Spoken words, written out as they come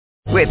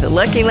With the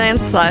Lucky Land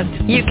Slots,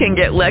 you can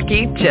get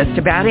lucky just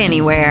about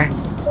anywhere.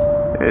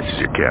 This is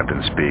your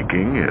captain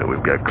speaking.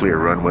 We've got clear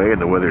runway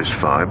and the weather's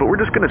fine, but we're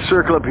just going to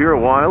circle up here a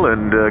while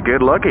and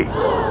get lucky.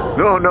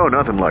 No,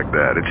 nothing like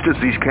that. It's just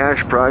these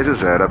cash prizes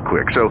add up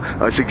quick. So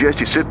I suggest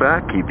you sit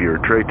back, keep your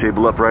tray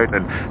table upright,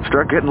 and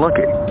start getting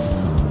lucky.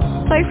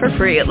 Play for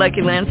free at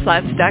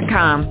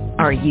LuckyLandSlots.com.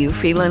 Are you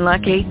feeling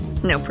lucky?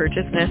 No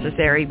purchase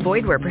necessary.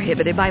 Void where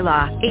prohibited by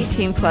law.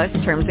 18 plus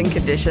terms and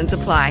conditions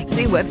apply.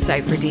 See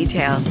website for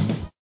details.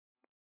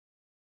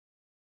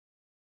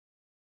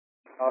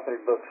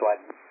 Authored books like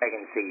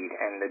Dragon Seed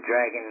and The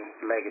Dragon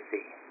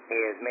Legacy. He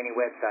has many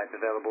websites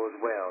available as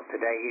well.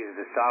 Today he is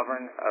the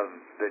sovereign of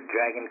the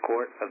Dragon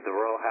Court of the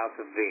Royal House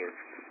of Veer.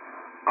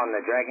 On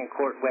the Dragon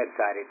Court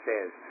website it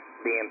says,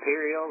 "The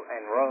Imperial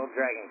and Royal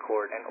Dragon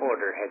Court and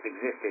Order has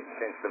existed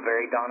since the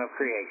very dawn of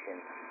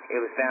creation. It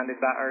was founded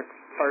by Earth's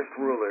first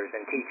rulers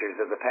and teachers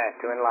of the path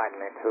to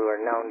enlightenment, who are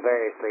known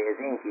variously as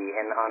Enki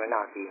and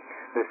Anunnaki,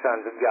 the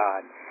sons of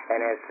God, and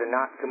as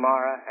Sanat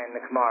Kumara and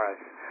the Kumaras,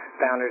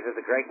 founders of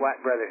the Great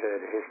White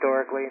Brotherhood.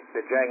 Historically,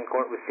 the Dragon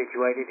Court was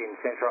situated in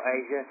Central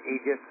Asia,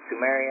 Egypt,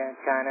 Sumeria,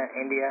 China,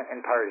 India,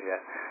 and Persia,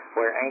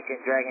 where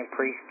ancient dragon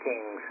priest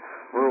kings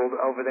ruled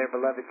over their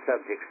beloved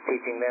subjects,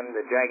 teaching them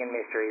the dragon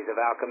mysteries of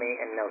alchemy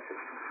and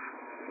gnosis.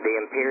 The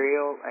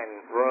Imperial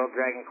and Royal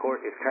Dragon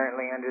Court is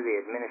currently under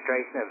the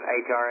administration of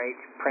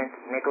HRH Prince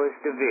Nicholas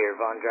de Vere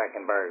von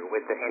Drakenberg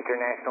with the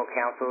International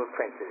Council of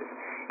Princes.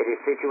 It is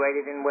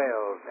situated in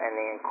Wales and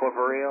the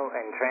incorporeal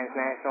and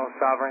transnational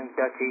sovereign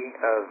duchy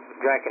of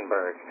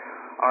Drakenberg.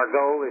 Our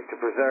goal is to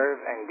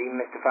preserve and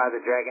demystify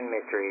the dragon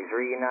mysteries,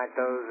 reunite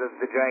those of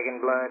the dragon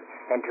blood,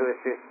 and to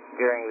assist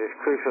during this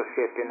crucial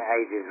shift in the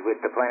ages with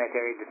the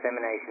planetary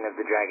dissemination of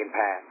the dragon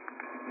path.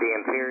 The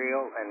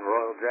Imperial and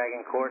Royal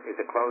Dragon Court is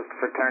a closed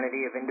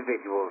fraternity of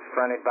individuals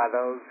fronted by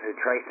those who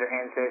trace their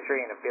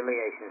ancestry and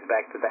affiliations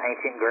back to the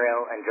ancient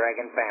Grail and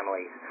dragon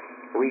families.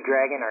 We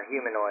dragon are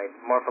humanoid,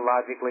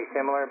 morphologically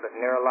similar but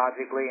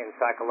neurologically and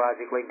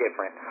psychologically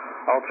different.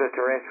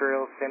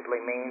 Ultra-terrestrial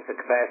simply means the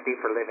capacity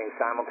for living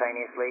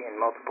simultaneously in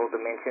multiple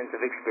dimensions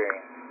of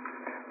experience.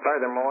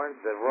 Furthermore,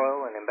 the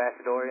royal and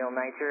ambassadorial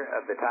nature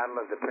of the title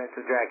of the Prince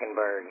of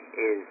Drakenberg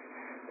is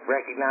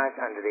recognized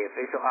under the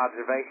official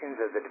observations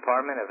of the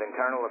Department of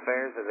Internal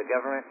Affairs of the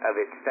government of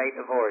its state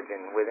of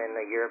origin within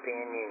the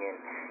European Union.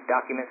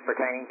 Documents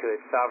pertaining to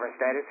its sovereign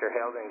status are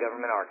held in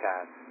government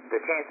archives.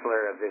 The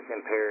Chancellor of this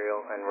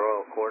Imperial and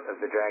Royal Court of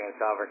the Dragon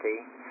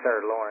Sovereignty,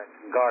 Sir Lawrence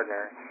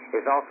Gardner,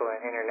 is also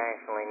an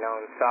internationally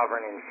known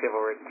sovereign and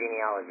chivalric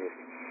genealogist.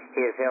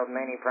 He has held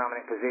many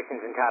prominent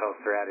positions and titles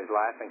throughout his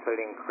life,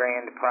 including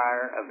Grand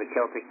Prior of the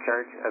Celtic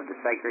Church of the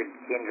Sacred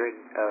Kindred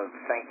of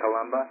St.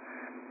 Columba,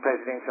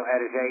 Presidential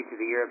Attaché to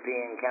the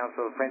European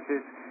Council of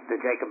Princes,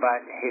 the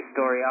Jacobite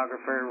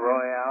Historiographer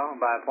Royal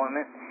by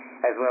appointment,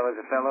 as well as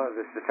a Fellow of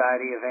the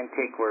Society of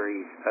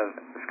Antiquaries of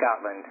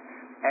Scotland.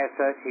 As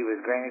such, he was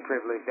granted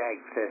privileged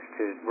access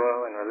to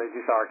royal and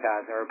religious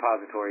archives and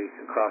repositories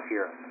across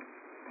Europe.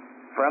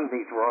 From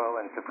these royal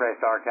and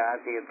suppressed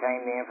archives, he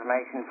obtained the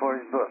information for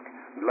his book,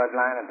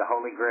 Bloodline of the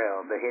Holy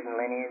Grail, the Hidden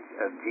Lineage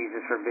of Jesus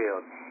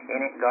Revealed.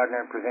 In it,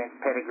 Gardner presents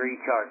pedigree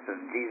charts of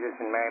Jesus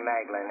and Mary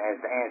Magdalene as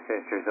the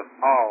ancestors of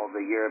all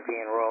the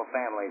European royal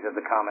families of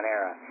the Common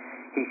Era.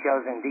 He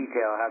shows in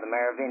detail how the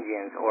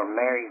Merovingians, or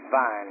Mary's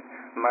Vine,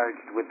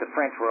 merged with the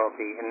French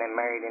royalty and then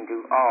married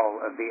into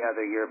all of the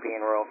other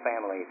European royal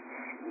families.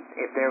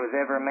 If there was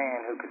ever a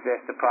man who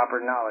possessed the proper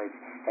knowledge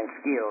and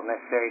skill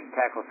necessary to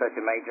tackle such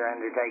a major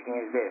undertaking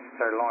as this,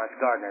 Sir Lawrence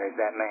Gardner is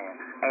that man.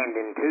 And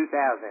in 2000,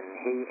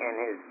 he and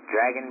his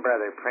dragon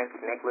brother, Prince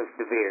Nicholas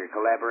de Vere,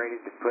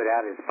 collaborated to put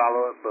out his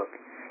follow-up book,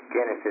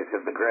 Genesis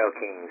of the Grail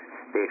Kings,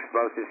 the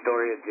explosive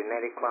story of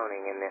genetic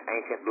cloning in the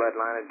ancient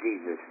bloodline of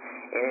Jesus.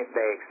 In it,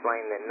 they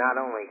explain that not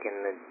only can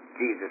the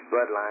Jesus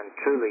bloodline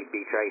truly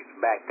be traced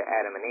back to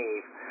Adam and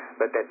Eve,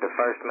 but that the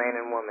first man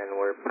and woman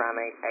were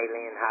primate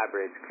alien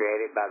hybrids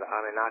created by the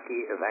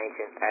Anunnaki of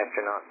ancient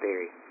astronaut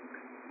theory.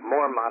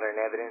 More modern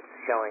evidence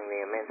showing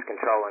the immense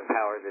control and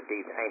power that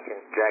these ancient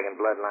dragon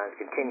bloodlines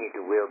continue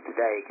to wield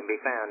today can be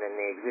found in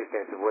the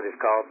existence of what is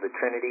called the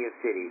Trinity of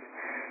Cities.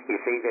 You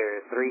see, there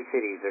are 3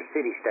 cities or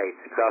city-states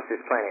across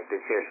this planet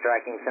that share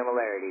striking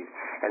similarities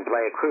and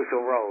play a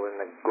crucial role in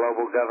the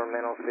global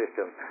governmental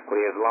system we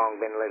have long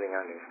been living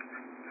under.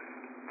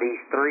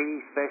 These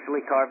 3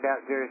 specially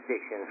carved-out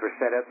jurisdictions were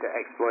set up to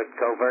exploit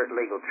covert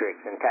legal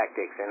tricks and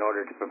tactics in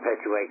order to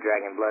perpetuate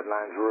dragon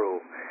bloodlines' rule.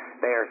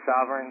 They are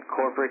sovereign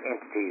corporate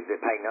entities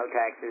that pay no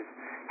taxes,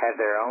 have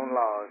their own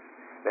laws,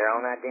 their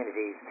own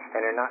identities,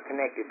 and are not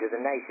connected to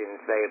the nations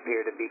they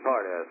appear to be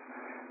part of.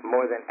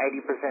 More than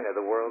 80% of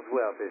the world's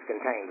wealth is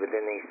contained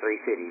within these 3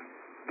 cities.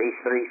 These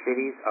 3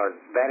 cities are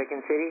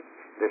Vatican City,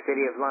 the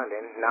City of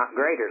London, not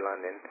Greater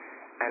London,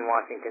 and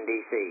Washington,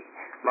 D.C.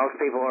 Most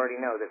people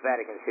already know that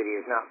Vatican City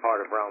is not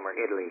part of Rome or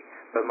Italy,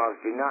 but most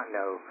do not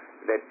know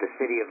that the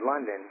City of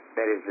London,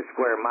 that is the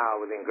square mile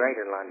within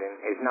Greater London,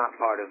 is not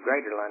part of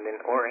Greater London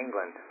or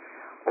England,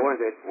 or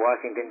that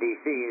Washington,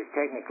 D.C. is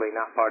technically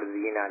not part of the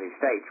United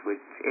States,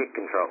 which it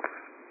controls.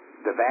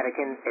 The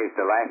Vatican is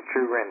the last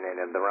true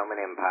remnant of the Roman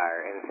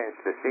Empire, and since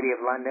the city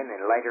of London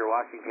and later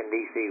Washington,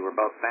 D.C. were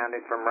both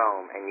founded from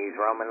Rome and use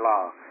Roman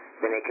law,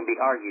 then it can be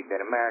argued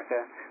that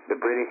America, the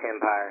British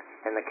Empire,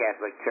 and the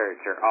Catholic Church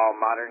are all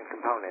modern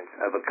components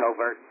of a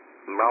covert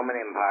Roman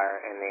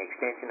Empire and the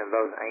extension of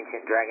those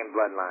ancient dragon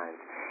bloodlines,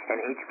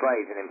 and each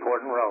plays an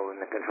important role in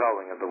the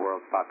controlling of the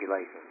world's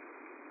population.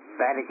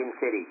 Vatican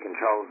City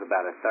controls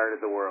about a third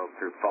of the world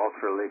through false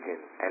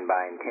religion and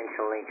by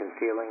intentionally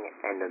concealing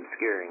and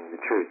obscuring the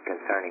truth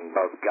concerning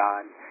both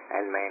God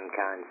and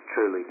mankind's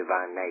truly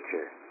divine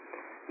nature.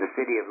 The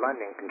City of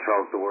London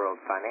controls the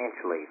world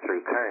financially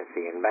through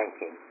currency and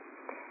banking,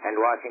 and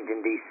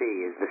Washington, D.C.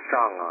 is the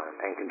strong arm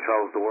and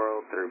controls the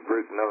world through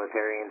brute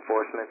military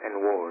enforcement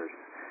and wars.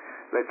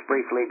 Let's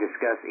briefly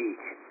discuss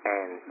each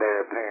and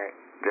their apparent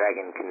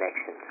dragon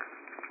connections.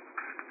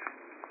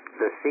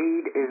 The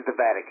seed is the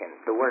Vatican.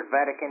 The word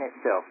Vatican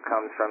itself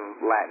comes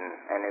from Latin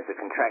and is a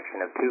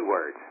contraction of two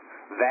words,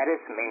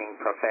 vatis meaning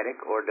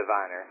prophetic or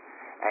diviner,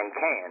 and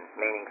can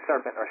meaning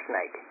serpent or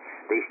snake.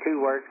 These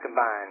two words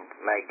combined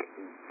make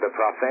the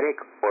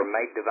prophetic or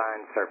make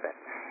divine serpent.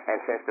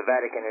 And since the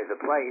Vatican is a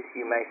place,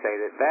 you may say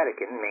that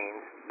Vatican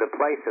means the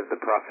place of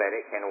the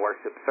prophetic and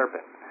worship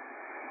serpent.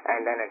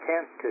 And an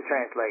attempt to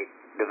translate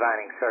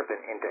divining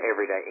serpent into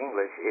everyday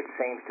English, it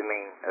seems to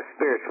mean a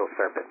spiritual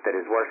serpent that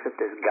is worshipped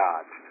as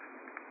God.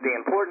 The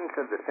importance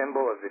of the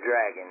symbol of the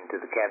dragon to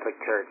the Catholic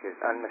Church is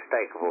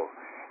unmistakable,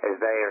 as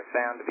they are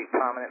found to be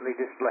prominently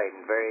displayed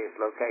in various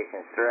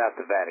locations throughout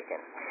the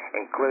Vatican,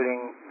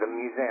 including the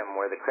museum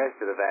where the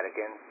crest of the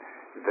Vatican,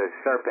 the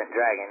serpent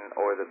dragon,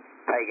 or the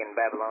pagan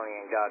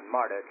Babylonian god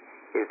Marduk,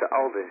 is the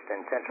oldest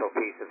and central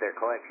piece of their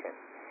collection.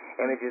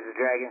 Images of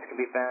dragons can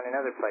be found in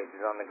other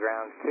places on the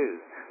grounds too,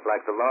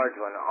 like the large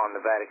one on the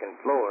Vatican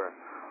floor,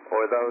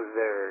 or those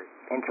that are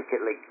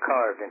intricately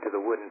carved into the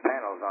wooden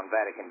panels on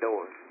Vatican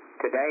doors.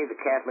 Today, the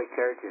Catholic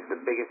Church is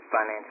the biggest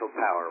financial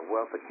power,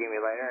 wealth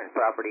accumulator, and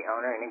property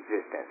owner in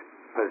existence,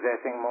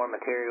 possessing more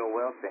material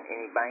wealth than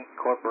any bank,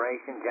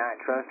 corporation, giant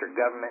trust, or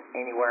government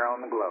anywhere on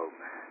the globe.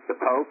 The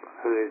Pope,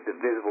 who is the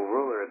visible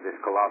ruler of this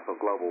colossal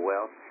global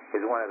wealth,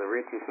 is one of the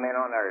richest men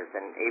on earth,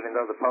 and even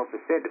though the Pope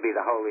is said to be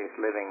the holiest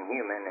living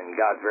human and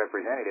God's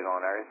representative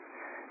on earth,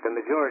 the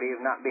majority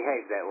have not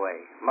behaved that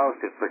way.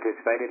 Most have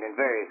participated in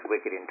various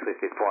wicked and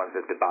twisted forms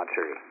of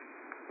debauchery.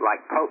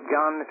 Like Pope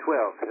John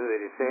XII, who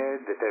it is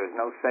said that there was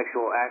no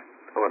sexual act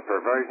or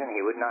perversion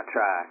he would not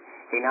try.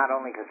 He not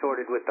only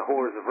consorted with the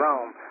whores of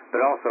Rome,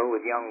 but also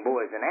with young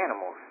boys and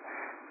animals.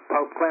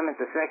 Pope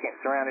Clement II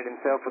surrounded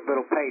himself with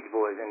little page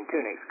boys in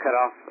tunics cut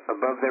off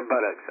above their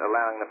buttocks,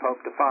 allowing the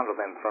Pope to fondle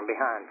them from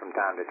behind from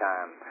time to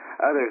time.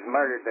 Others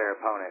murdered their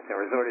opponents and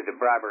resorted to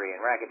bribery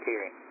and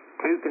racketeering.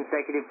 2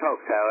 consecutive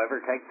popes, however,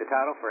 take the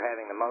title for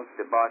having the most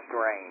debauched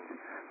reigns.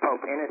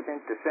 Pope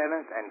Innocent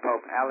VII and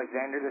Pope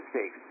Alexander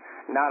VI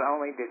not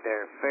only did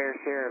their fair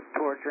share of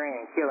torturing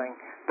and killing,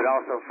 but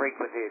also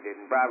frequented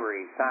in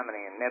bribery,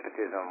 simony, and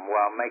nepotism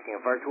while making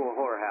a virtual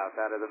whorehouse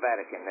out of the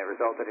Vatican that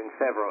resulted in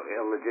several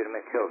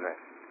illegitimate children.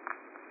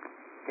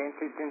 Since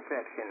its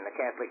inception, the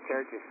Catholic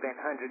Church has spent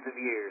hundreds of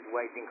years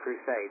waging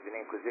crusades and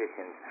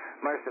inquisitions,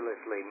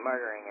 mercilessly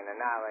murdering and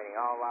annihilating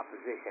all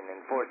opposition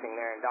and forcing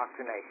their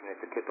indoctrination at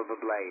the tip of a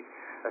blade,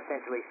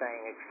 essentially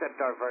saying,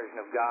 accept our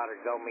version of God or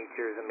go meet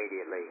yours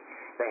immediately.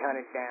 They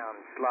hunted down,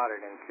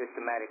 slaughtered, and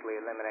systematically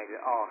eliminated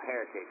all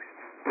heretics,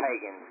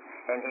 pagans,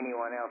 and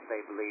anyone else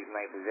they believe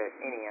may possess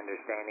any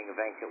understanding of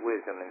ancient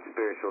wisdom and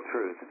spiritual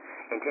truth,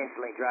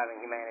 intentionally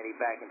driving humanity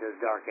back into the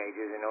Dark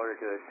Ages in order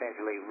to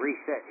essentially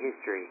reset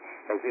history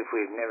as if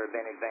we've never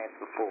been advanced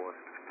before.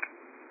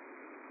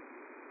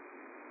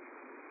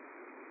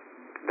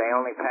 They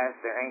only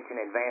passed their ancient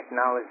advanced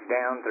knowledge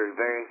down through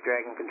various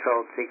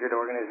dragon-controlled secret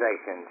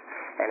organizations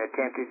and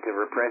attempted to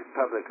repress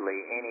publicly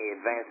any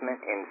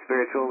advancement in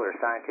spiritual or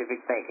scientific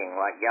thinking,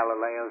 like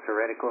Galileo's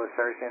heretical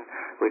assertion,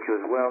 which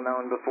was well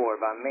known before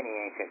by many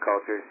ancient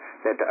cultures,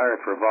 that the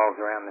earth revolves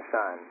around the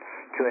sun.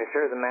 To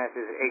ensure the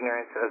masses'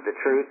 ignorance of the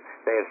truth,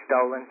 they have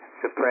stolen,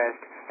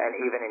 suppressed, and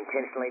even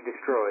intentionally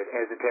destroyed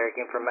esoteric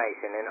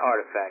information and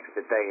artifacts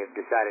that they have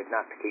decided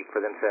not to keep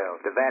for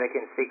themselves. The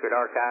Vatican's secret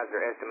archives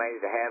are estimated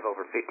to have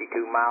over 52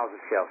 miles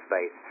of shelf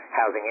space,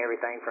 housing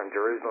everything from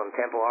Jerusalem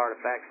temple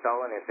artifacts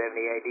stolen in 70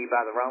 AD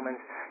by the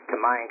Romans to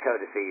Mayan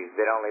codices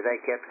that only they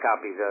kept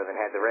copies of and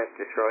had the rest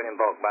destroyed in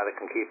bulk by the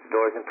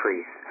conquistadors and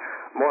priests.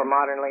 More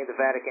modernly, the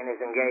Vatican is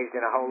engaged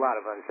in a whole lot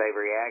of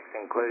unsavory acts,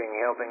 including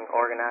helping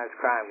organized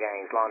crime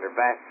gangs launder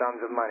vast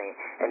sums of money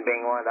and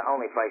being one of the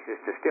only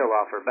places to still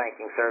offer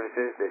banking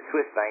services that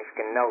Swiss banks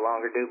can no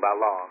longer do by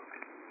law.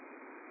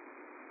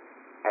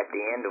 At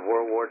the end of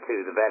World War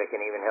II, the Vatican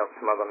even helped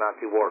smuggle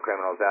Nazi war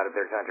criminals out of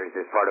their countries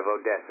as part of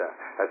Odessa,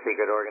 a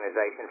secret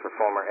organization for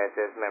former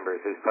SS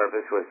members whose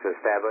purpose was to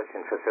establish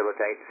and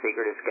facilitate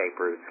secret escape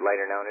routes,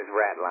 later known as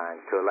rat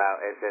lines, to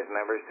allow SS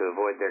members to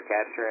avoid their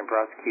capture and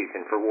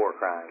prosecution for war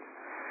crimes.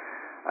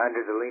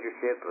 Under the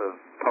leadership of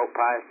Pope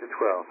Pius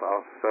XII,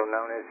 also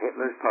known as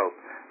Hitler's Pope,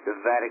 the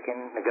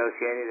Vatican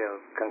negotiated a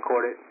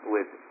concordat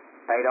with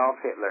Adolf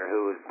Hitler,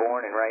 who was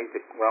born and raised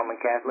a Roman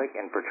Catholic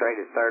and portrayed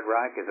his Third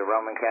Reich as a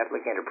Roman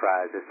Catholic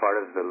enterprise as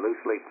part of the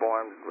loosely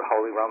formed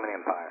Holy Roman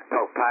Empire.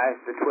 Pope Pius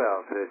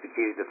XII, who is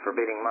accused of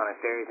forbidding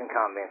monasteries and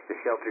convents to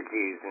shelter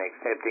Jews and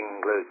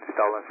accepting loot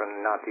stolen from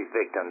the Nazis'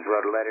 victims,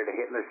 wrote a letter to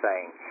Hitler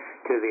saying,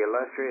 "To the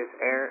illustrious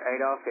Herr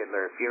Adolf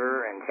Hitler,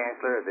 Führer and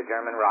Chancellor of the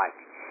German Reich,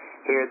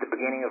 here at the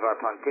beginning of our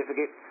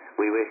pontificate,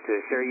 we wish to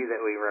assure you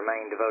that we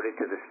remain devoted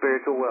to the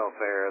spiritual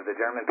welfare of the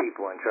German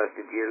people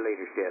entrusted to your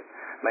leadership.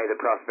 May the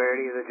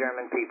prosperity of the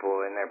German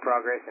people and their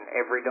progress in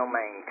every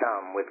domain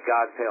come, with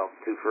God's help,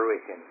 to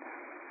fruition."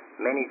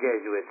 Many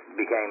Jesuits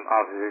became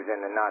officers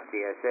in the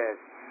Nazi SS,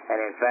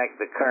 and in fact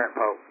the current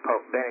Pope,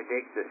 Pope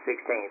Benedict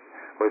XVI,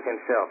 was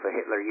himself a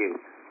Hitler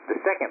Youth. The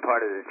second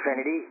part of the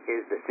Trinity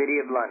is the City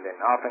of London,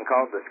 often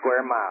called the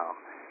Square Mile.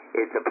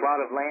 It's a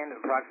plot of land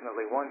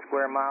approximately 1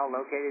 square mile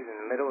located in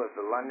the middle of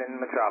the London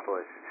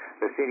metropolis.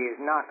 The city is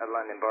not a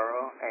London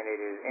borough, and it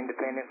is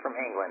independent from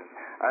England.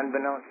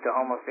 Unbeknownst to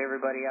almost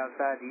everybody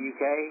outside the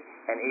UK,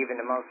 and even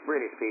to most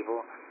British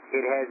people,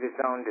 it has its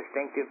own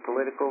distinctive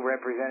political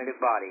representative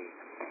body,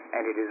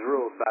 and it is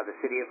ruled by the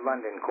City of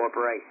London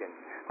Corporation,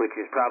 which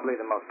is probably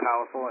the most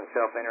powerful and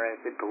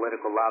self-interested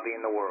political lobby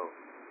in the world.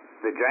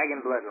 The Dragon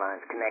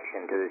Bloodline's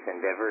connection to this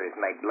endeavor is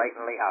made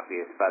blatantly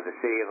obvious by the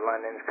City of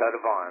London's coat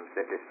of arms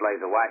that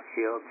displays a white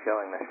shield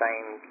showing the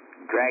same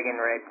dragon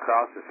red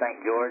cross of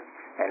St. George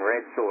and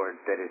red swords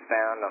that is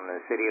found on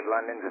the City of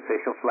London's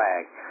official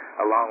flag,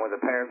 along with a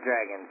pair of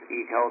dragons,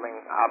 each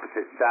holding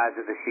opposite sides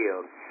of the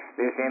shield.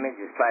 This image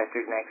is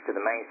plastered next to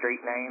the main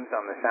street names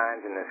on the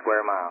signs in the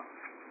square mile.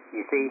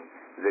 You see,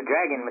 the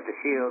dragon with the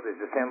shield is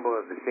a symbol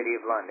of the City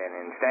of London,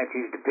 and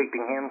statues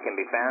depicting him can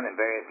be found in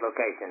various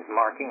locations,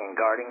 marking and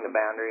guarding the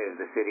boundary of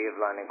the City of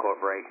London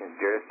Corporation's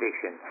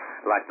jurisdiction,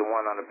 like the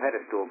one on a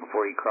pedestal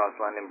before you cross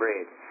London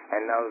Bridge,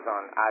 and those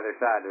on either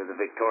side of the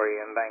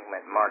Victoria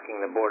Embankment,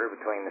 marking the border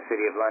between the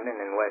City of London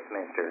and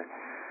Westminster.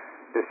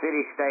 The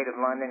city-state of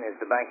London is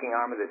the banking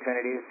arm of the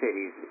Trinity of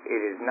Cities.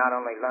 It is not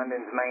only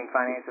London's main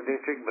financial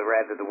district, but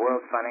rather the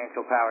world's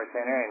financial power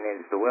center, and it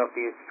is the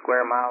wealthiest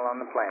square mile on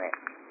the planet.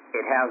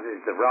 It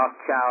houses the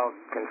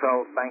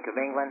Rothschild-controlled Bank of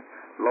England,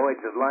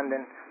 Lloyd's of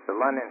London, the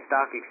London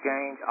Stock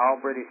Exchange, all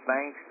British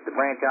banks, the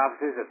branch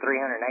offices of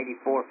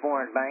 384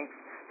 foreign banks,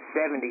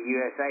 70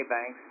 USA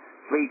banks,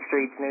 Fleet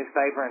Street's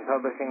newspaper and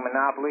publishing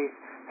monopolies,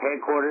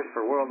 headquarters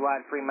for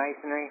worldwide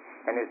Freemasonry,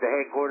 and is the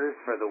headquarters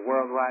for the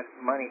worldwide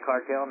money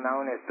cartel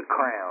known as the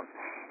Crown.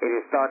 It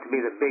is thought to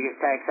be the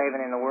biggest tax haven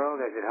in the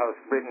world, as it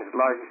hosts Britain's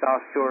largest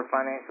offshore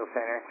financial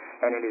center,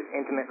 and it is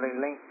intimately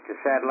linked to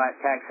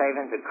satellite tax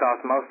havens across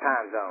most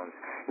time zones.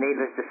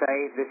 Needless to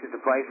say, this is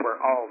the place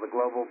where all the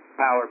global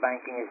power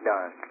banking is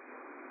done.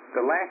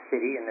 The last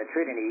city in the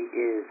Trinity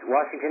is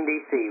Washington,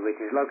 D.C.,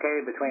 which is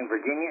located between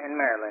Virginia and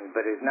Maryland,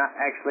 but is not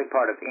actually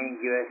part of any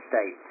U.S.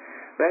 state.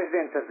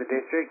 Residents of the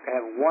district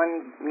have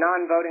one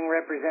non-voting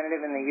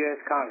representative in the U.S.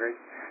 Congress.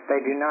 They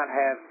do not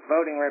have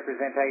voting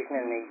representation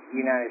in the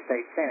United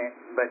States Senate,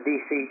 but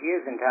D.C.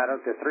 is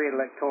entitled to 3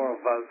 electoral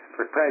votes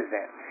for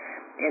president.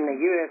 In the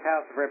U.S.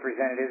 House of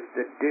Representatives,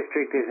 the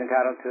district is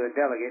entitled to a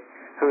delegate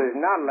who is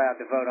not allowed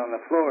to vote on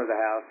the floor of the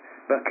House,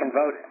 but can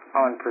vote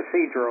on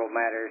procedural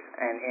matters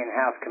and in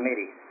House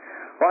committees.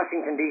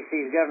 Washington,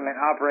 D.C.'s government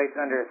operates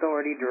under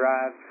authority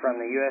derived from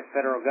the U.S.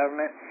 federal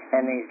government,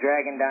 and these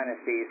dragon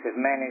dynasties have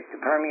managed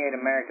to permeate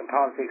American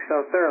politics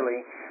so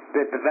thoroughly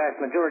that the vast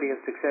majority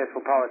of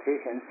successful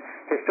politicians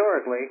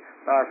historically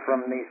are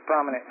from these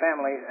prominent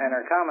families and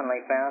are commonly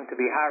found to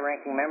be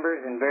high-ranking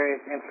members in various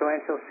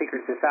influential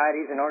secret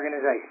societies and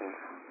organizations.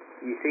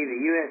 You see,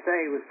 the USA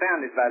was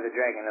founded by the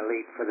dragon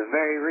elite for the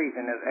very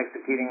reason of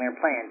executing their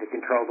plan to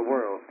control the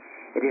world.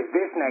 It is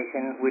this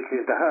nation which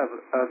is the hub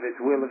of its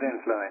wheel of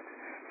influence.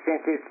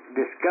 Since its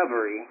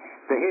discovery,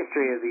 the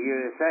history of the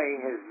USA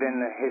has been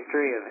the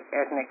history of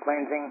ethnic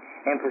cleansing,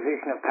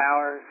 imposition of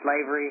power,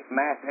 slavery,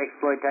 mass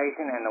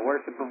exploitation, and the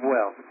worship of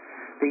wealth.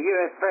 The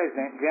U.S.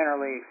 president,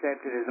 generally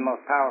accepted as the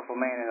most powerful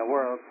man in the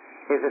world,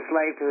 is a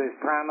slave to his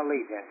prime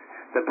allegiance,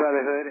 the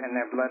brotherhood and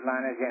their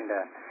bloodline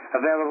agenda.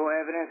 Available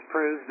evidence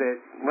proves that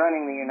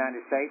running the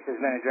United States has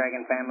been a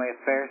dragon family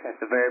affair since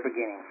the very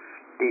beginning.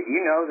 Did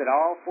you know that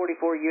all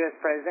 44 U.S.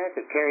 presidents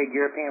have carried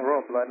European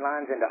royal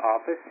bloodlines into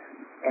office?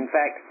 In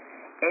fact,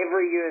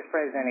 every U.S.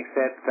 president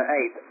except the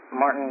 8th,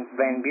 Martin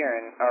Van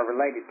Buren, are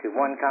related to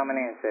one common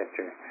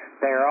ancestor.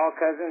 They are all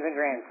cousins and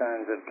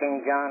grandsons of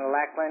King John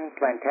Lackland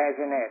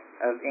Plantagenet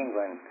of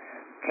England,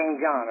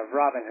 King John of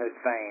Robin Hood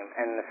fame,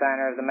 and the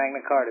signer of the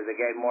Magna Carta that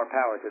gave more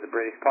power to the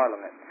British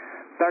Parliament.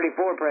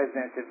 34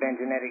 presidents have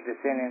been genetic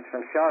descendants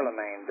from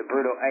Charlemagne, the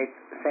brutal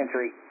 8th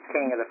century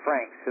king of the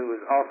Franks, who was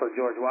also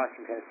George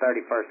Washington's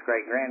 31st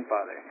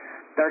great-grandfather.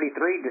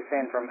 33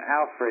 descend from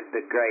Alfred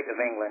the Great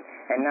of England,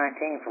 and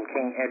 19 from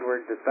King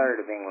Edward III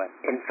of England.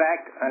 In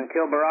fact,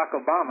 until Barack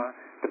Obama,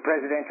 the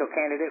presidential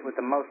candidate with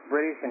the most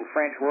British and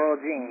French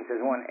royal genes has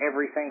won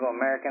every single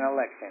American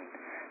election.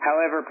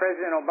 However,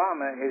 President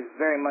Obama is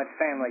very much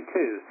family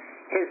too.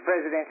 His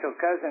presidential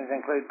cousins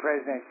include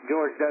Presidents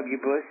George W.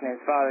 Bush and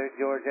his father,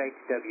 George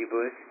H.W.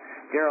 Bush,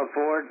 Gerald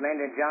Ford,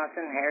 Lyndon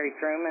Johnson, Harry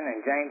Truman,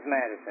 and James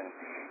Madison.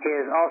 He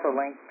is also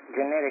linked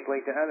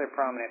genetically to other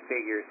prominent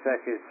figures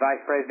such as Vice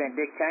President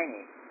Dick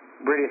Cheney,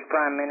 British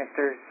Prime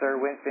Minister Sir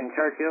Winston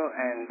Churchill,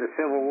 and the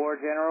Civil War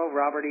General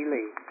Robert E.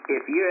 Lee.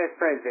 If U.S.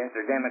 presidents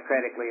are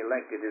democratically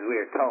elected, as we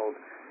are told,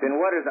 then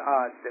what are the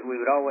odds that we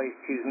would always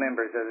choose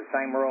members of the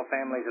same royal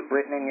families of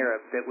Britain and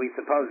Europe that we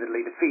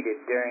supposedly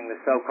defeated during the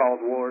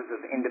so-called wars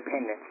of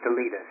independence to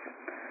lead us?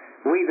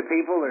 We, the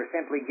people, are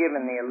simply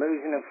given the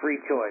illusion of free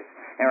choice,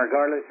 and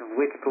regardless of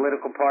which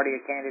political party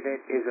a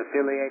candidate is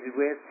affiliated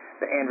with,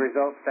 the end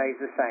result stays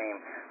the same.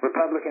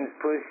 Republicans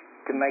push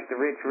to make the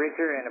rich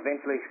richer and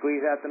eventually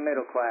squeeze out the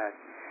middle class,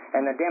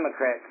 and the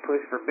Democrats push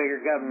for bigger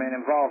government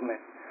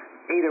involvement.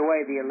 Either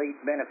way, the elite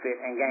benefit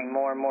and gain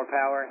more and more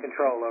power and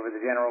control over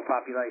the general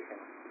population.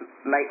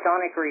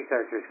 Masonic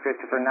researchers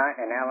Christopher Knight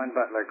and Alan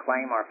Butler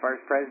claim our first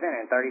president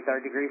and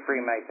 33rd degree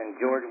Freemason,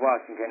 George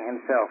Washington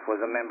himself,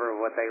 was a member of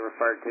what they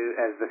referred to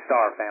as the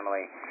Star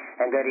family,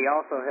 and that he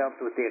also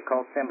helped with the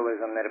occult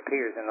symbolism that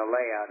appears in the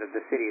layout of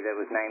the city that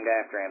was named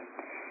after him.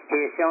 He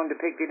is shown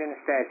depicted in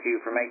a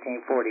statue from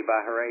 1840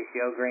 by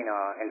Horatio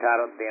Greenough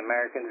entitled The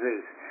American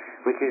Zeus,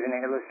 which is an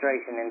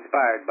illustration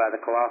inspired by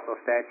the colossal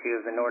statue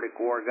of the Nordic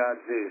war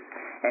god Zeus,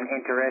 and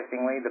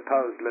interestingly, the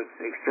pose looks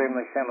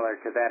extremely similar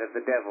to that of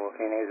the devil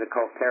in his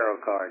occult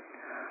tarot cards.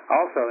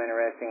 Also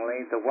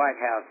interestingly, the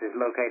White House is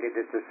located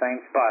at the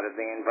same spot of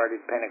the inverted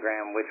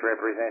pentagram, which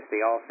represents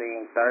the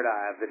all-seeing third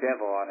eye of the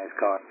devil on his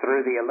card.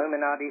 Through the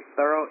Illuminati's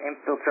thorough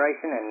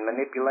infiltration and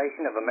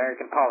manipulation of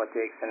American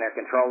politics and their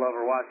control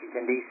over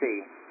Washington, D.C.,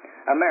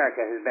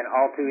 America has been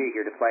all too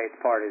eager to play its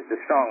part as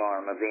the strong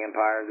arm of the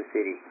empire of the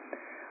city.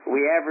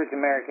 We average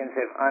Americans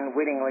have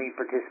unwittingly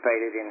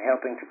participated in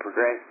helping to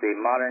progress the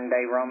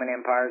modern-day Roman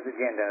Empire's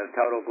agenda of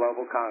total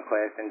global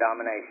conquest and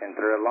domination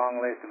through a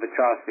long list of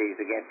atrocities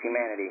against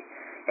humanity,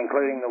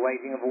 including the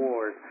waging of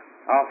wars,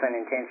 often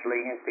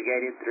intentionally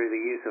instigated through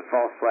the use of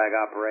false flag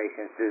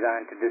operations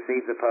designed to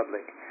deceive the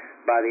public,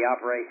 by the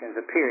operations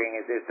appearing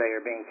as if they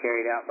are being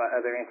carried out by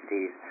other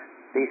entities.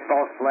 These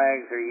false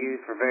flags are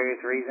used for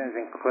various reasons,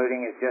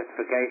 including as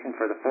justification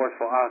for the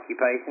forceful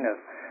occupation of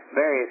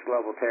various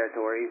global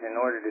territories in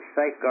order to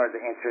safeguard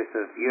the interests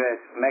of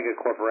U.S.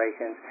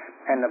 megacorporations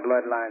and the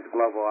Bloodline's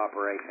global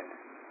operations.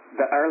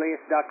 The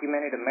earliest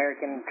documented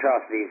American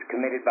atrocities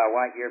committed by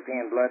white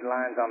European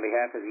bloodlines on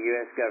behalf of the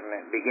U.S.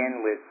 government begin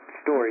with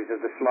stories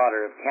of the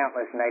slaughter of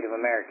countless Native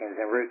Americans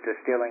en route to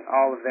stealing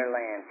all of their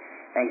land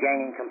and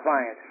gaining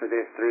compliance for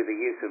this through the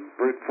use of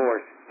brute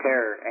force,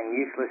 terror, and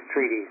useless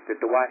treaties that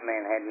the white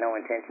man had no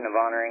intention of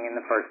honoring in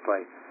the first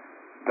place.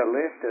 The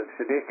list of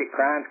sadistic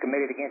crimes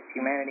committed against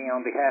humanity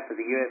on behalf of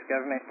the U.S.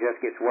 government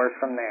just gets worse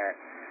from there,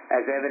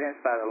 as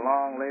evidenced by the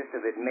long list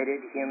of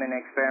admitted human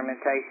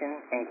experimentation,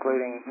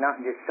 including not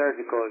just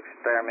surgical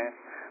experiments,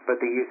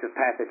 but the use of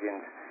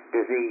pathogens,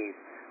 disease,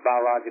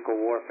 biological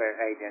warfare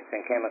agents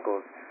and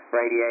chemicals,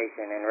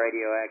 radiation and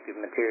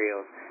radioactive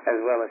materials, as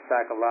well as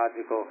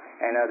psychological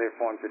and other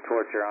forms of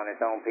torture on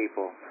its own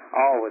people,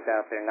 all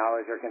without their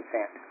knowledge or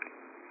consent.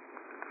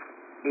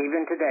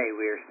 Even today,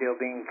 we are still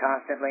being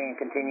constantly and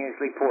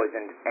continuously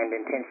poisoned and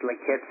intentionally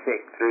kept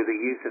sick through the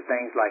use of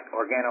things like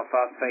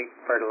organophosphate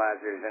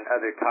fertilizers and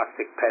other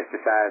toxic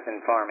pesticides in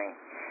farming,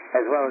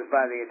 as well as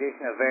by the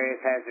addition of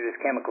various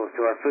hazardous chemicals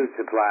to our food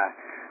supply,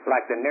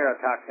 like the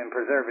neurotoxin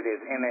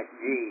preservative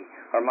MSG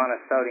or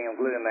monosodium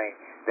glutamate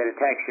that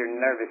attacks your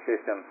nervous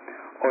system,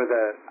 or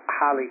the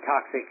highly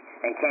toxic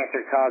and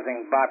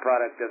cancer-causing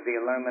byproduct of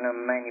the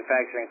aluminum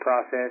manufacturing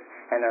process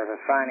and the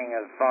refining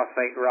of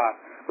phosphate rock,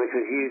 which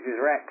was used as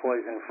rat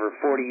poison for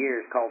 40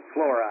 years, called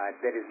fluoride,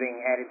 that is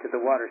being added to the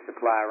water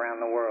supply around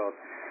the world.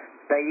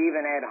 They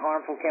even add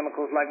harmful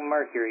chemicals like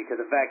mercury to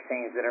the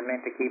vaccines that are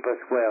meant to keep us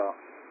well.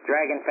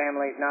 Dragon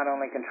families not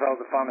only control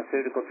the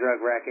pharmaceutical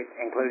drug racket,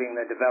 including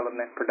the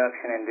development,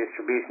 production, and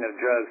distribution of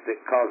drugs that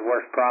cause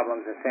worse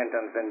problems and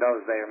symptoms than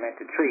those they are meant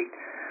to treat,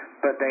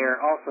 but they are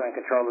also in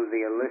control of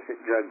the illicit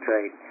drug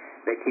trade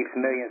that keeps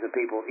millions of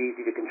people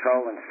easy to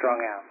control and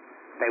strung out.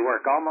 They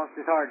work almost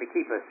as hard to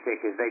keep us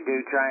sick as they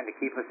do trying to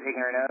keep us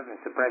ignorant of and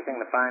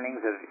suppressing the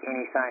findings of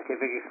any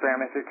scientific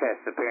experiments or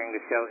tests appearing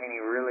to show any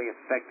really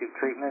effective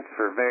treatments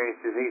for various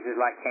diseases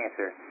like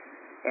cancer.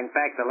 In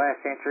fact, the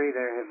last century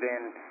there have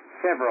been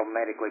several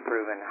medically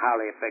proven,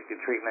 highly effective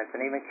treatments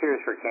and even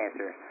cures for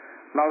cancer.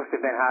 Most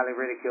have been highly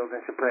ridiculed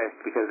and suppressed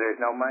because there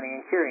is no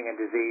money in curing a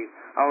disease,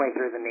 only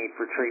through the need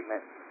for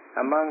treatment.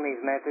 Among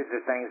these methods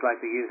are things like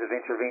the use of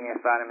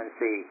intravenous vitamin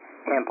C,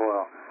 hemp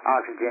oil,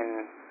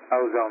 oxygen,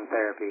 ozone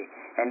therapy,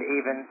 and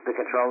even the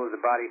control of the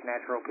body's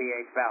natural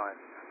pH balance,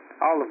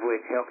 all of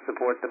which help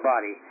support the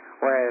body,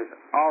 whereas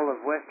all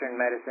of Western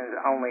medicine's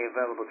only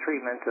available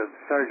treatments of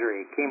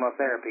surgery,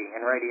 chemotherapy,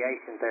 and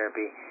radiation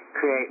therapy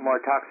create more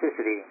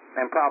toxicity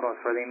and problems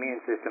for the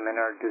immune system and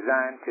are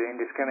designed to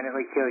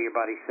indiscriminately kill your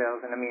body's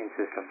cells and immune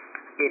system.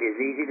 It is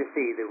easy to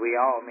see that we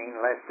all mean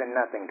less than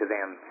nothing to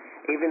them,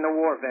 Even the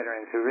war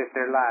veterans who risk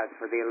their lives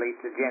for the elite's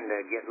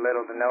agenda get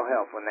little to no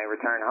help when they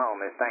return home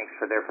as thanks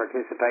for their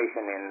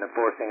participation in the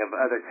forcing of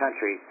other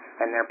countries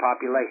and their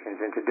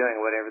populations into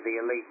doing whatever the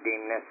elite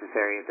deemed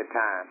necessary at the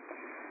time.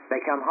 They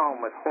come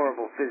home with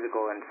horrible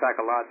physical and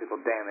psychological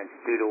damage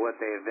due to what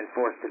they have been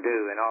forced to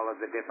do and all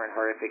of the different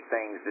horrific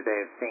things that they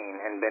have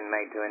seen and been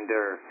made to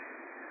endure.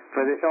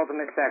 For this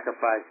ultimate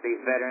sacrifice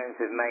these veterans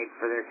have made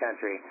for their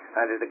country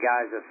under the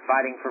guise of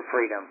fighting for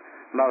freedom,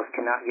 most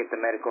cannot get the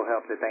medical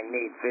help that they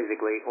need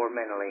physically or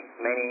mentally.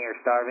 Many are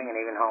starving and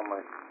even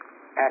homeless.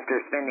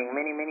 After spending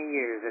many, many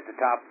years at the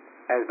top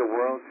as the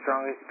world's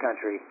strongest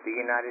country, the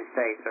United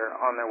States are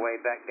on their way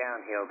back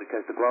downhill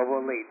because the global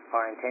elite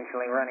are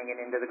intentionally running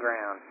it into the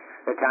ground.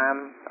 The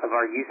time of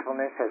our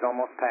usefulness has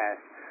almost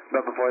passed,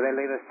 but before they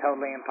leave us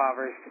totally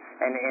impoverished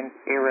and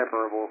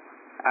irreparable,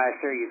 I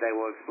assure you they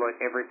will exploit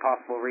every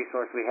possible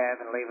resource we have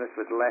and leave us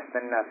with less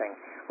than nothing.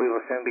 We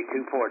will soon be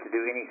too poor to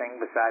do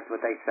anything besides what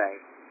they say.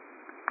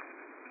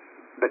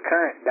 The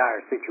current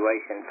dire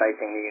situation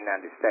facing the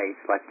United States,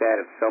 like that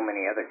of so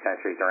many other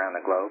countries around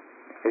the globe,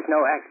 is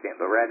no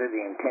accident, but rather the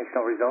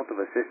intentional result of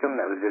a system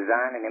that was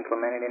designed and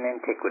implemented in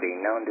antiquity,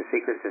 known to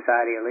secret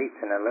society elites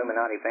and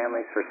Illuminati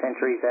families for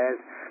centuries as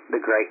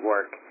the Great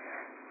Work,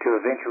 to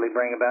eventually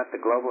bring about the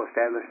global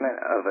establishment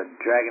of a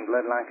dragon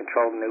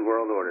bloodline-controlled New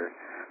World Order.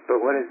 But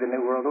what is the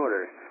New World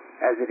Order?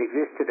 As it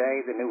exists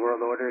today, the New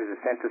World Order is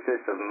a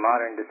synthesis of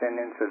modern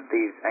descendants of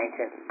these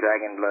ancient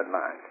dragon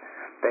bloodlines.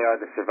 They are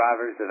the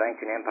survivors of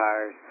ancient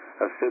empires,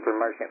 of super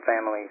merchant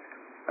families,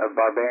 of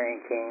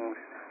barbarian kings,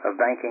 of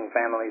banking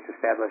families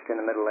established in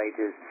the Middle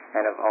Ages,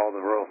 and of all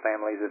the royal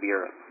families of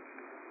Europe.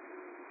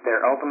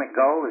 Their ultimate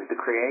goal is the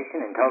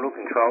creation and total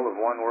control of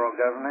one world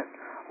government,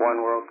 one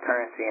world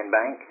currency and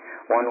bank,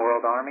 one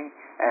world army,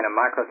 and a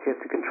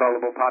microchipped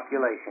controllable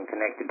population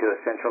connected to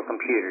a central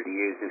computer to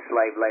use as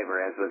slave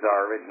labor, as was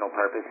our original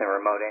purpose in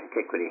remote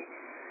antiquity.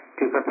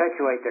 To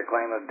perpetuate their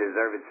claim of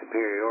deserved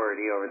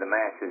superiority over the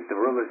masses, the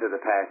rulers of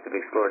the past have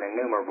explored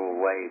innumerable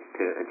ways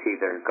to achieve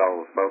their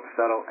goals, both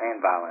subtle and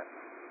violent.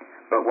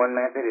 But one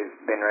method has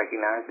been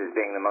recognized as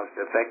being the most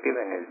effective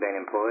and has been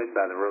employed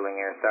by the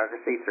ruling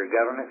aristocracy through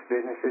governments,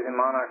 businesses, and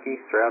monarchies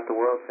throughout the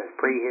world since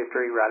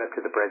prehistory right up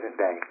to the present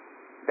day.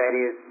 That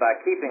is, by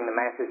keeping the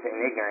masses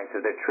in ignorance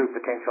of their true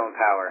potential and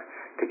power,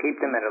 to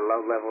keep them at a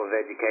low level of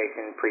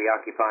education,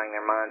 preoccupying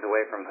their minds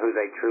away from who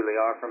they truly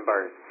are from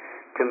birth,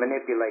 to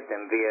manipulate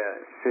them via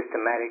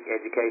systematic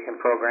education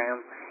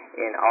program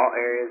in all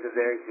areas of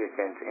their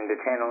existence, into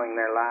channeling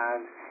their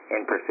lives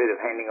in pursuit of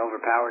handing over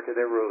power to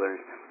their rulers.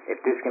 If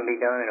this can be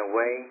done in a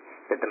way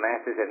that the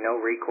masses have no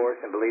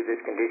recourse and believe this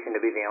condition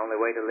to be the only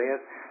way to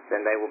live,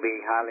 then they will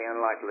be highly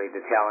unlikely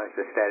to challenge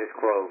the status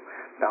quo.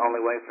 The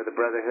only way for the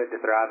Brotherhood to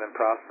thrive and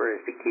prosper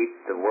is to keep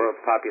the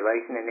world's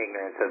population in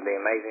ignorance of the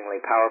amazingly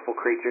powerful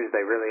creatures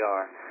they really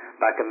are,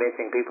 by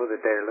convincing people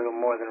that they're little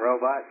more than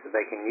robots, so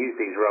they can use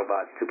these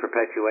robots to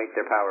perpetuate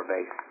their power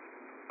base.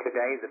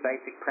 Today, the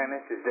basic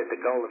premise is that the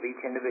goal of each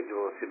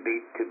individual should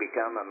be to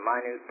become a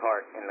minute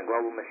part in the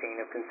global machine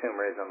of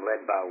consumerism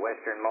led by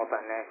Western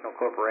multinational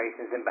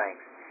corporations and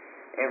banks.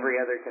 Every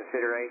other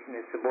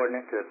consideration is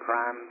subordinate to the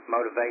prime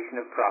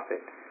motivation of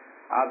profit.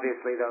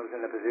 Obviously, those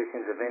in the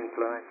positions of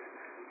influence,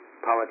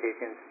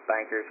 politicians,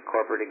 bankers,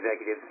 corporate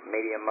executives,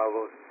 media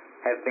moguls,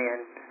 have been,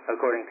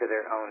 according to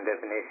their own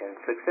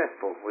definition,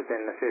 successful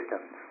within the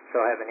system,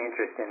 so have an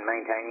interest in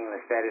maintaining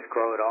the status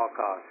quo at all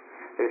costs.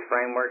 This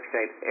framework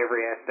shapes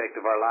every aspect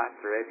of our life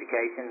through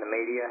education, the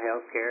media,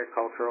 healthcare,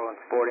 cultural and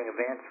sporting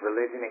events,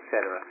 religion,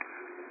 etc.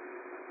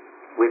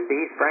 With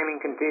these framing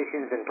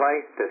conditions in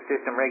place, the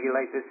system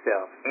regulates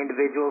itself.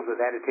 Individuals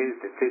with attitudes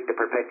that suit the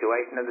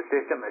perpetuation of the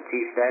system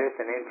achieve status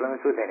and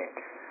influence within it.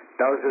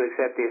 Those who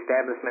accept the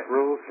establishment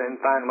rules soon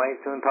find ways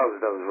to impose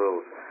those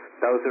rules.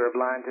 Those who are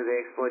blind to the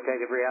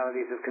exploitative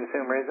realities of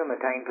consumerism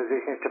attain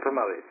positions to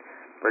promote it.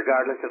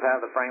 Regardless of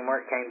how the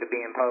framework came to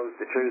be imposed,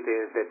 the truth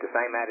is that the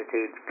same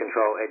attitudes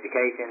control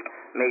education,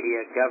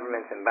 media,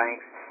 governments, and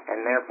banks,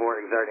 and therefore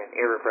exert an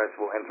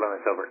irrepressible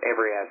influence over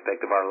every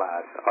aspect of our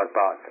lives, our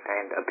thoughts,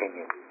 and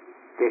opinions.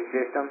 This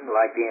system,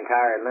 like the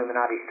entire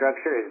Illuminati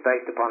structure, is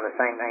based upon the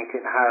same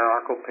ancient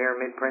hierarchical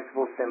pyramid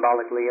principles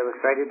symbolically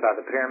illustrated by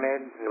the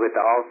pyramid with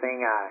the all-seeing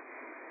eye,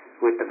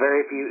 with the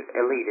very few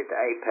elite at the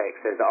apex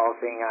as the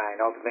all-seeing eye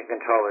and ultimate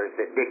controllers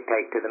that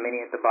dictate to the many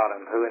at the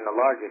bottom, who in the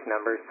largest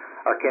numbers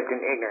are kept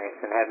in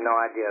ignorance and have no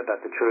idea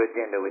about the true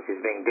agenda which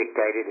is being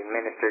dictated and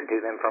ministered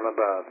to them from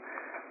above.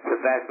 The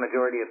vast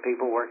majority of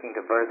people working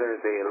to further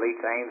the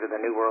elite's aims of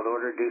the New World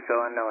Order do so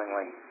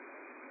unknowingly.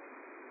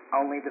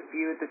 Only the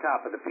few at the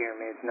top of the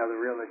pyramids know the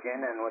real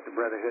agenda and what the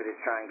Brotherhood is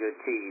trying to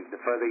achieve.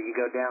 The further you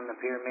go down the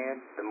pyramid,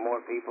 the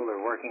more people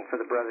are working for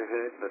the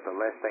Brotherhood, but the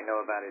less they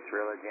know about its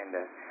real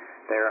agenda.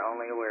 They are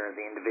only aware of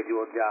the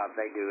individual jobs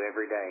they do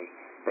every day.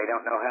 They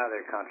don't know how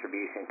their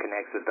contribution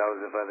connects with those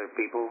of other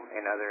people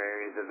in other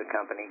areas of the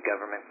company,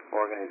 government,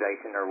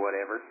 organization, or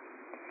whatever.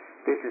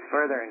 This is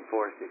further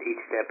enforced at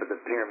each step of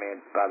the pyramid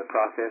by the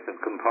process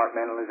of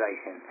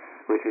compartmentalization,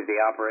 which is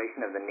the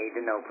operation of the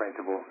need-to-know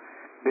principle.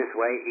 This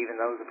way,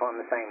 even those upon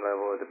the same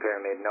level of the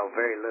pyramid know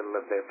very little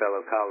of their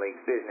fellow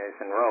colleagues' business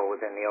and role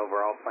within the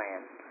overall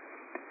plan.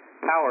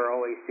 Power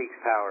always seeks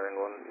power and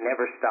will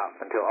never stop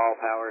until all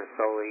power is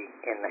solely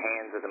in the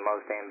hands of the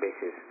most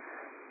ambitious.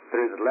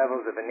 Through the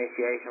levels of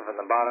initiation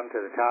from the bottom to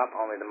the top,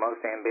 only the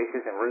most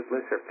ambitious and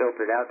ruthless are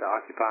filtered out to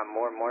occupy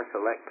more and more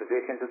select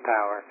positions of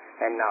power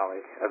and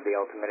knowledge of the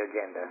ultimate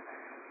agenda.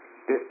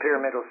 This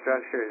pyramidal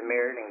structure is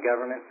mirrored in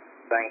government,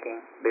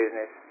 banking,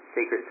 business,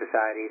 secret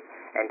societies,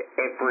 and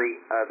every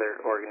other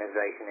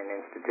organization and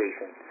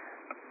institution.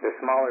 The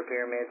smaller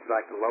pyramids,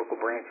 like the local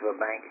branch of a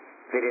bank,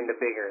 fit into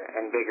bigger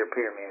and bigger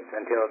pyramids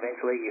until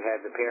eventually you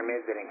have the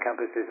pyramid that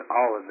encompasses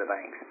all of the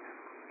banks.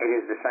 It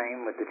is the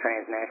same with the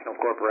transnational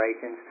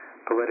corporations,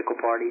 political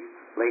parties,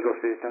 legal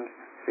systems,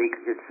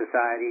 secret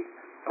societies,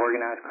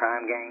 organized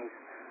crime gangs,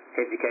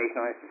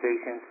 educational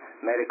institutions,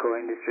 medical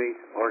industries,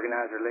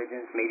 organized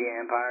religions, media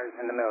empires,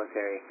 and the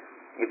military.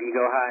 If you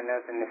go high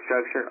enough in the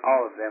structure,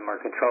 all of them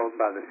are controlled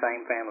by the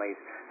same families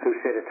who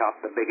sit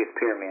atop the biggest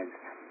pyramids.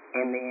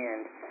 In the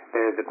end,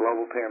 there is a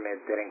global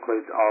pyramid that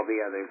includes all the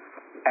others.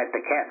 At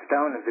the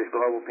capstone of this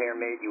global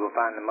pyramid, you will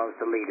find the most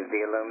elite of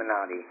the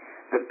Illuminati,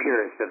 the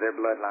purest of their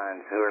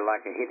bloodlines, who are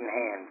like a hidden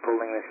hand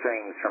pulling the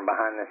strings from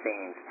behind the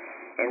scenes.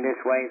 In this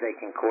way, they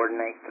can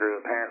coordinate through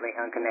apparently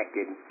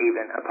unconnected,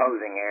 even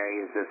opposing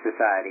areas of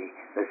society,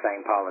 the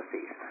same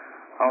policies.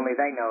 Only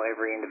they know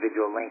every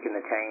individual link in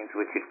the chains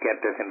which have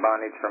kept us in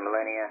bondage for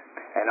millennia,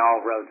 and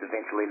all roads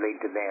eventually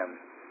lead to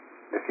them.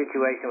 The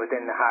situation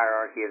within the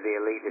hierarchy of the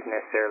elite is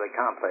necessarily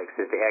complex,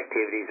 as the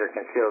activities are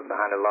concealed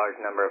behind a large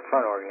number of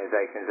front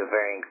organizations of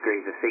varying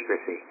degrees of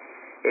secrecy.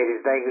 It is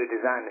they who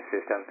design the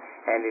system,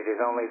 and it is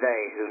only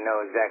they who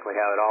know exactly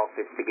how it all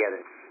fits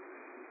together.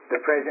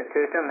 The present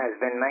system has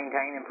been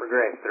maintained and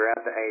progressed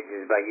throughout the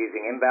ages by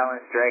using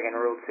imbalanced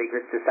dragon-ruled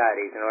secret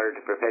societies in order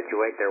to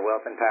perpetuate their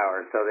wealth and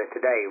power, so that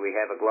today we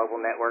have a global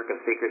network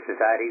of secret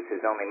societies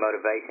whose only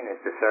motivation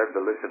is to serve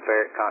the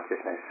Luciferic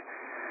consciousness.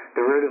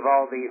 The root of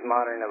all these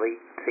modern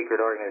elite secret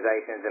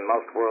organizations and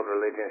most world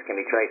religions can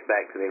be traced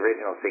back to the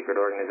original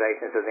secret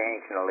organizations of the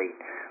ancient elite,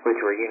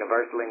 which were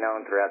universally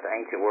known throughout the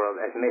ancient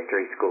world as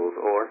mystery schools,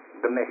 or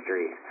the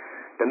mysteries.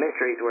 The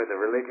mysteries were the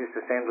religious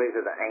assemblies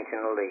of the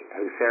ancient elite,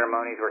 whose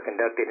ceremonies were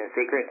conducted in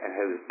secret and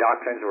whose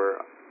doctrines were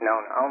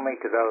known only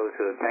to those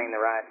who obtained the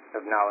right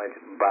of knowledge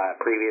by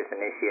previous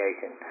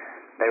initiation.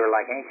 They were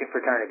like ancient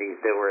fraternities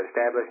that were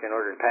established in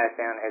order to pass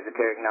down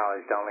esoteric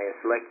knowledge to only a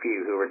select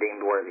few who were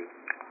deemed worthy.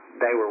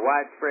 They were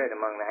widespread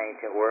among the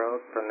ancient world,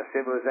 from the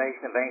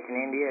civilization of ancient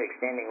India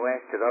extending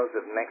west to those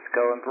of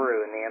Mexico and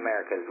Peru in the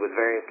Americas, with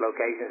various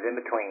locations in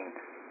between.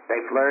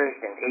 They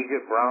flourished in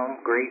Egypt, Rome,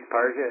 Greece,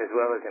 Persia, as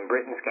well as in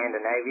Britain,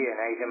 Scandinavia,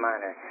 and Asia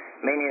Minor.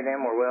 Many of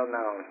them were well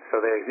known,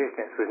 so their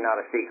existence was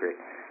not a secret.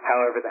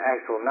 However, the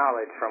actual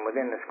knowledge from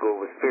within the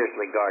school was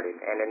fiercely guarded,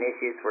 and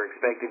initiates were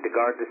expected to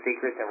guard the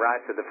secrets and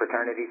rights of the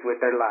fraternities with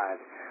their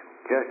lives.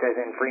 Just as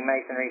in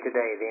Freemasonry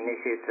today, the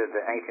initiates of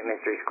the ancient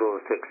mystery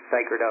schools took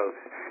sacred oaths,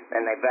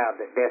 and they vowed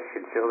that death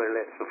should seal their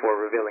lips before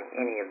revealing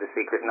any of the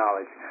secret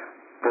knowledge.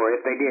 For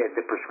if they did,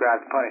 the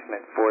prescribed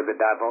punishment for the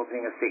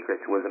divulging of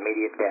secrets was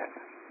immediate death.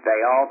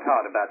 They all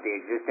taught about the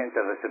existence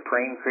of a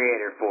supreme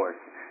creator force,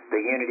 the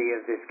unity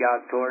of this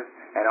God source,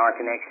 and our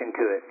connection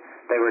to it.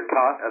 They were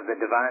taught of the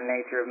divine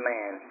nature of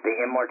man, the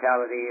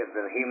immortality of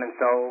the human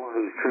soul,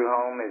 whose true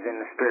home is in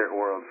the spirit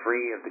world,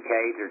 free of the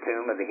cage or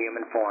tomb of the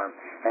human form,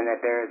 and that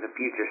there is a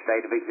future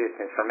state of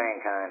existence for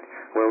mankind,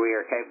 where we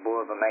are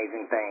capable of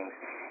amazing things.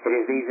 It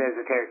is these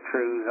esoteric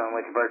truths on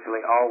which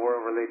virtually all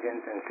world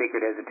religions and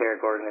secret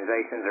esoteric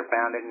organizations are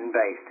founded and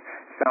based,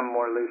 some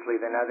more loosely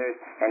than others,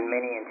 and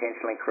many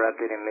intentionally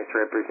corrupted and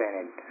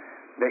misrepresented.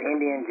 The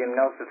Indian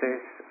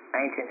gymnosophists,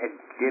 ancient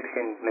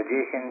Egyptian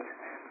magicians,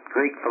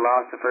 Greek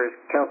philosophers,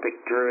 Celtic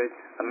druids,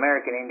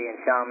 American Indian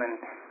shaman,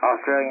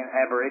 Australian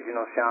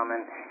aboriginal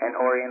shaman, and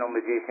Oriental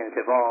magicians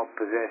have all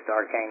possessed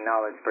arcane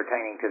knowledge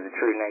pertaining to the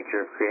true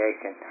nature of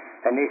creation.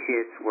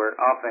 Initiates were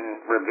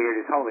often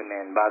revered as holy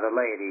men by the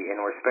laity and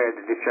were spared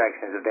the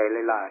distractions of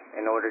daily life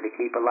in order to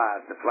keep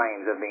alive the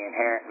flames of the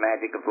inherent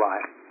magic of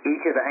life.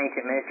 Each of the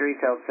ancient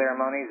mysteries held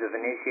ceremonies of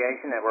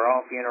initiation that were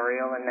all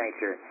funereal in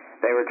nature.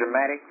 They were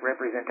dramatic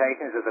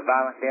representations of the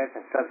violent death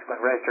and subsequent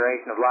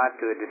restoration of life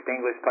to a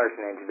distinguished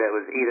personage that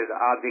was either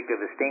the object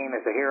of esteem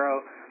as a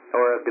hero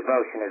or of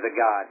devotion as a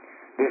god.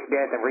 This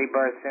death and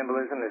rebirth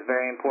symbolism is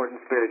very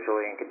important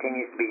spiritually and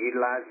continues to be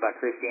utilized by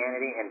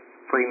Christianity and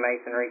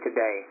Freemasonry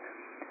today.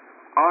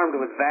 Armed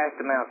with vast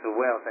amounts of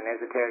wealth and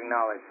esoteric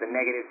knowledge, the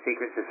negative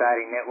secret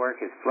society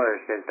network has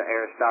flourished as the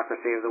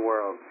aristocracy of the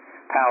world.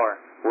 Power,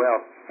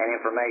 wealth, and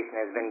information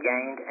has been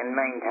gained and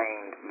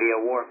maintained via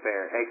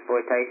warfare,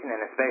 exploitation,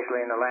 and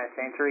especially in the last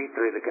century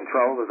through the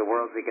control of the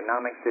world's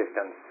economic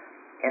systems.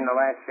 In the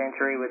last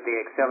century, with the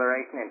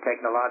acceleration in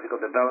technological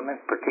development,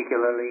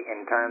 particularly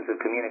in terms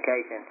of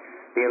communication,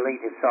 the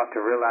elite have sought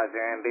to realize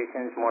their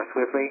ambitions more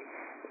swiftly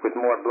with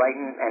more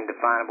blatant and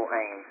definable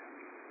aims.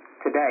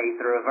 Today,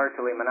 through a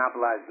virtually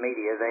monopolized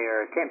media, they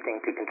are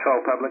attempting to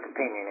control public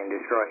opinion and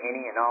destroy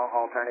any and all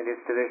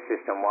alternatives to their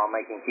system while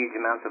making huge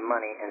amounts of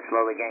money and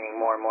slowly gaining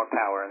more and more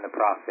power in the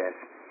process.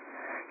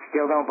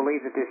 Still don't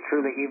believe that this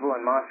truly evil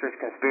and monstrous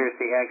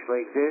conspiracy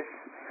actually exists?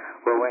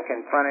 Well, when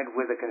confronted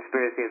with a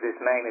conspiracy of this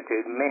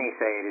magnitude, many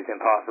say it is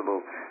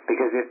impossible,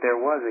 because if there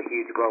was a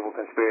huge global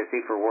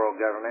conspiracy for world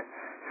government,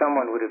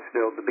 someone would have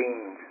spilled the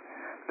beans.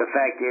 The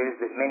fact is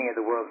that many of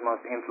the world's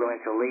most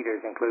influential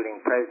leaders,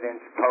 including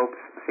presidents, popes,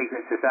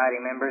 secret society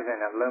members, and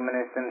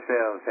illuminists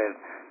themselves, have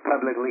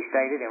publicly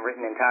stated and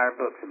written entire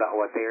books about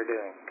what they are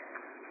doing.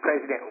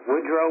 President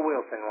Woodrow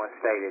Wilson once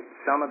stated,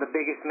 "Some of the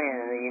biggest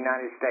men in the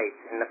United States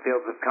in the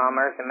fields of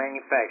commerce and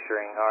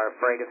manufacturing are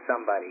afraid of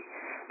somebody.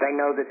 They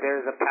know that there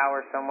is a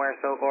power somewhere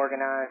so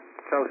organized,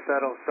 so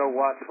subtle, so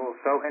watchful,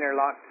 so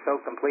interlocked, so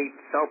complete,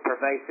 so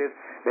pervasive,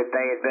 that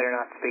they had better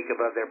not speak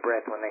above their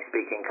breath when they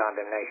speak in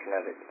condemnation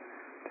of it."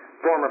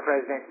 Former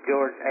President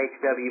George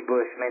H.W.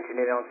 Bush mentioned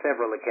it on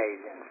several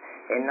occasions.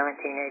 In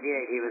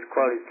 1988, he was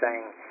quoted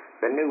saying,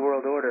 "The New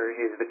World Order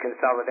is the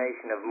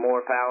consolidation of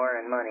more power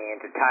and money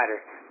into tighter,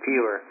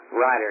 fewer,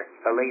 righter,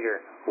 eliter,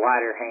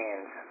 wider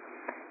hands."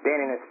 Then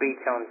in a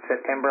speech on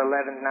September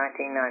 11,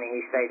 1990,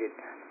 he stated,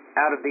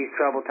 "Out of these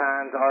troubled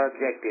times, our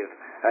objective,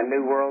 a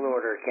new world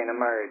order, can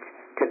emerge.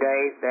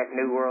 Today, that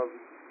new world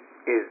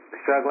is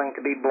struggling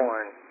to be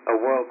born, a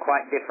world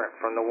quite different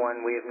from the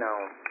one we have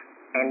known."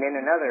 And in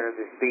another of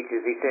his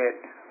speeches, he said,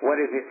 "What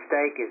is at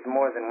stake is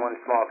more than one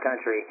small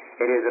country.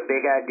 It is a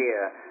big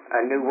idea,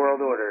 a new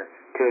world order,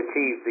 to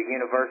achieve the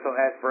universal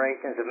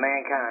aspirations of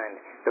mankind.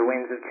 The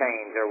winds of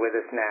change are with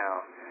us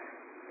now."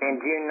 In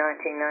June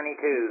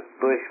 1992,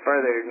 Bush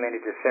further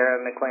admitted to Sarah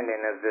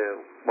McClendon of the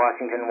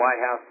Washington White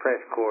House Press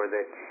Corps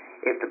that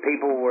if the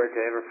people were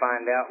to ever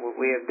find out what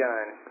we have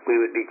done, we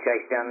would be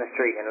chased down the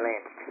street and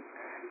lynched.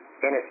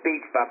 In a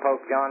speech by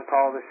Pope John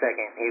Paul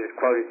II, he was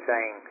quoted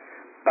saying,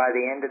 "By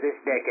the end of this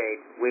decade,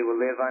 we will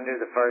live under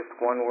the first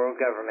one-world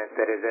government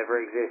that has ever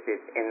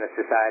existed in the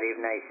Society of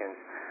Nations,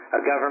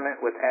 a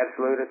government with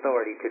absolute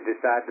authority to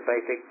decide the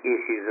basic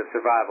issues of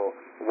survival.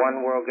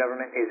 One world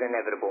government is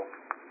inevitable."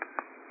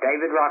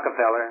 David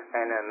Rockefeller,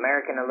 an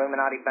American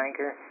Illuminati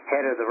banker,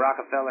 head of the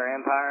Rockefeller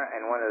Empire,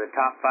 and one of the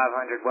top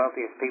 500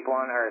 wealthiest people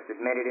on earth,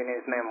 admitted in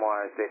his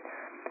memoirs that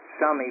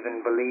some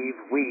even believe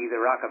we, the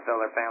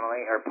Rockefeller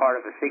family, are part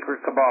of a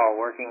secret cabal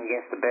working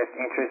against the best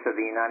interests of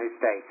the United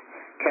States,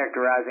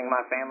 characterizing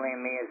my family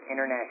and me as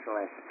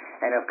internationalists,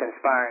 and of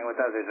conspiring with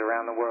others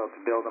around the world to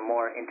build a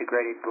more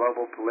integrated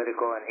global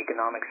political and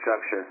economic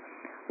structure.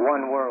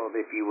 One world,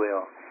 if you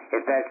will.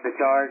 If that's the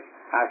charge,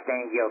 I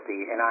stand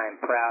guilty, and I am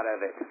proud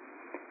of it.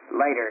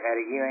 Later, at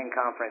a UN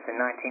conference in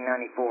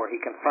 1994, he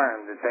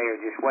confirmed that they are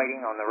just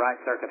waiting on the right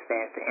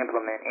circumstance to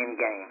implement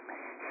endgame,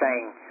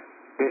 saying,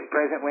 "This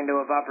present window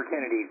of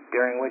opportunity,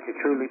 during which a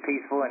truly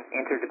peaceful and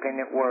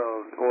interdependent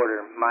world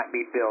order might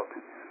be built,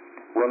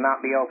 will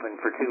not be open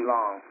for too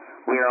long.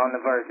 We are on the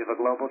verge of a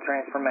global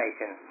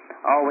transformation.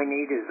 All we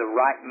need is the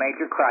right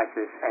major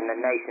crisis, and the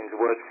nations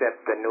will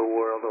accept the New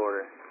World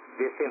Order."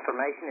 This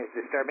information is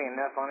disturbing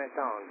enough on its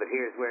own, but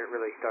here's where it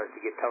really starts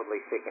to get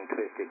totally sick and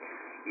twisted.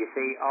 You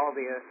see, all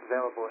the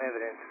available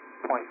evidence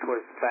points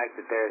towards the fact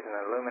that there is an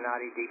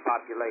Illuminati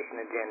depopulation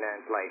agenda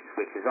in place,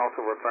 which is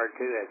also referred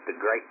to as the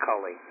Great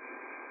Culling.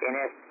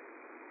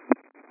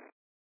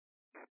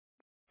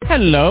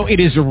 Hello, it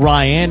is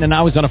Ryan, and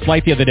I was on a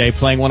flight the other day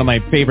playing one of my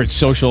favorite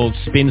social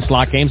spin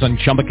slot games on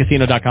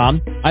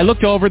ChumbaCasino.com. I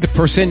looked over at the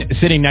person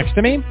sitting next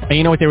to me, and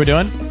you know what they were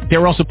doing? They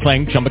were also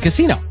playing Chumba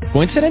Casino.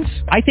 Coincidence?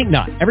 I think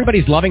not.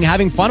 Everybody's loving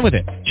having fun with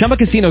it. Chumba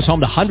Casino is home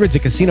to hundreds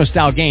of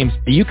casino-style games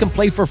that you can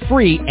play for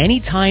free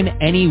anytime,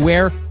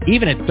 anywhere,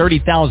 even at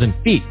 30,000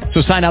 feet.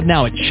 So sign up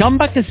now at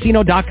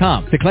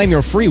ChumbaCasino.com to claim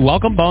your free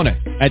welcome bonus.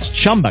 That's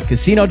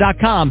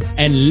ChumbaCasino.com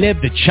and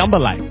live the Chumba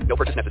life. No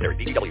purchase necessary.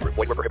 VGW. Void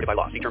where prohibited by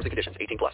law. See terms and conditions. 18+.